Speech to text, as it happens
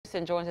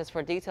Kristin joins us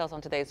for details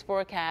on today's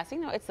forecast. You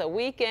know, it's a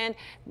weekend.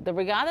 The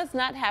regatta's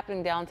not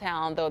happening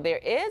downtown, though there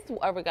is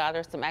a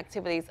regatta, some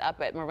activities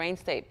up at Moraine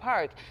State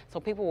Park. So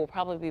people will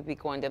probably be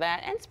going to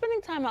that and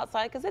spending time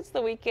outside because it's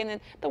the weekend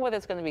and the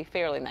weather's going to be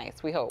fairly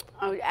nice, we hope.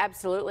 Oh,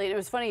 absolutely. And it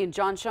was funny in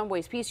John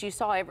Shumway's piece, you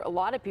saw a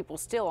lot of people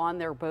still on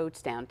their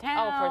boats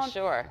downtown. Oh, for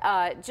sure.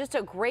 Just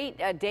a great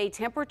day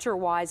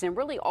temperature-wise, and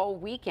really all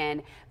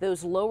weekend,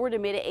 those lower to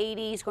mid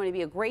 80s, going to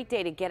be a great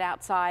day to get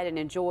outside and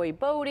enjoy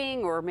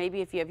boating, or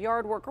maybe if you have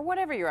yard work or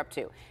whatever you're up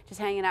to, just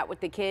hanging out with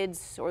the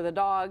kids or the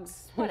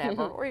dogs,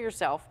 whatever, or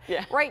yourself.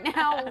 Yeah. Right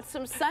now,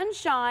 some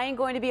sunshine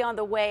going to be on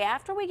the way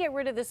after we get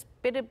rid of this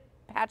bit of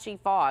patchy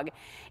fog.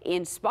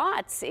 In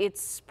spots,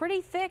 it's pretty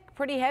thick,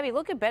 pretty heavy.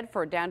 Look at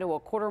Bedford, down to a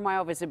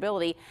quarter-mile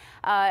visibility.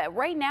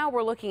 Right now,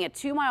 we're looking at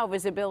 2-mile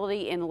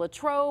visibility in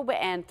Latrobe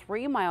and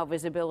 3-mile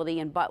visibility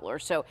in Butler.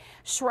 So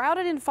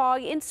shrouded in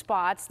fog in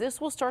spots.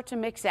 This will start to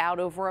mix out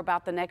over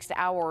about the next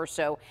hour or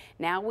so.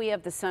 Now we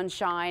have the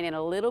sunshine and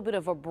a little bit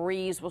of a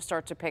breeze will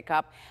start to pick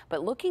up.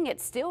 But looking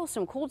at still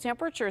some cool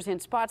temperatures in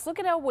spots. Look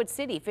at Elwood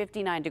City,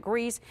 59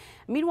 degrees.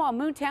 Meanwhile,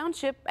 Moon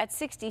Township at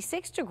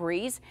 66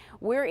 degrees.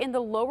 We're in the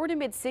lower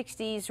to mid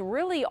 60s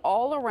really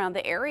all around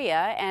the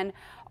area, and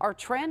our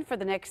trend for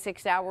the next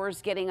 6 hours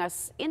getting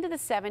us into the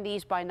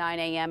 70s by 9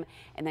 a.m.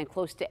 and then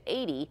close to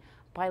 80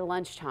 by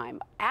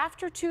lunchtime.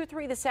 After 2 or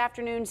 3 this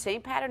afternoon,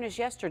 same pattern as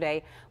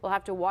yesterday, we'll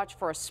have to watch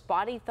for a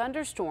spotty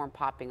thunderstorm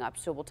popping up.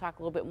 So we'll talk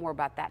a little bit more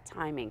about that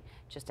timing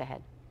just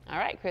ahead. All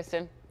right,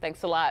 Kristin,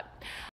 thanks a lot.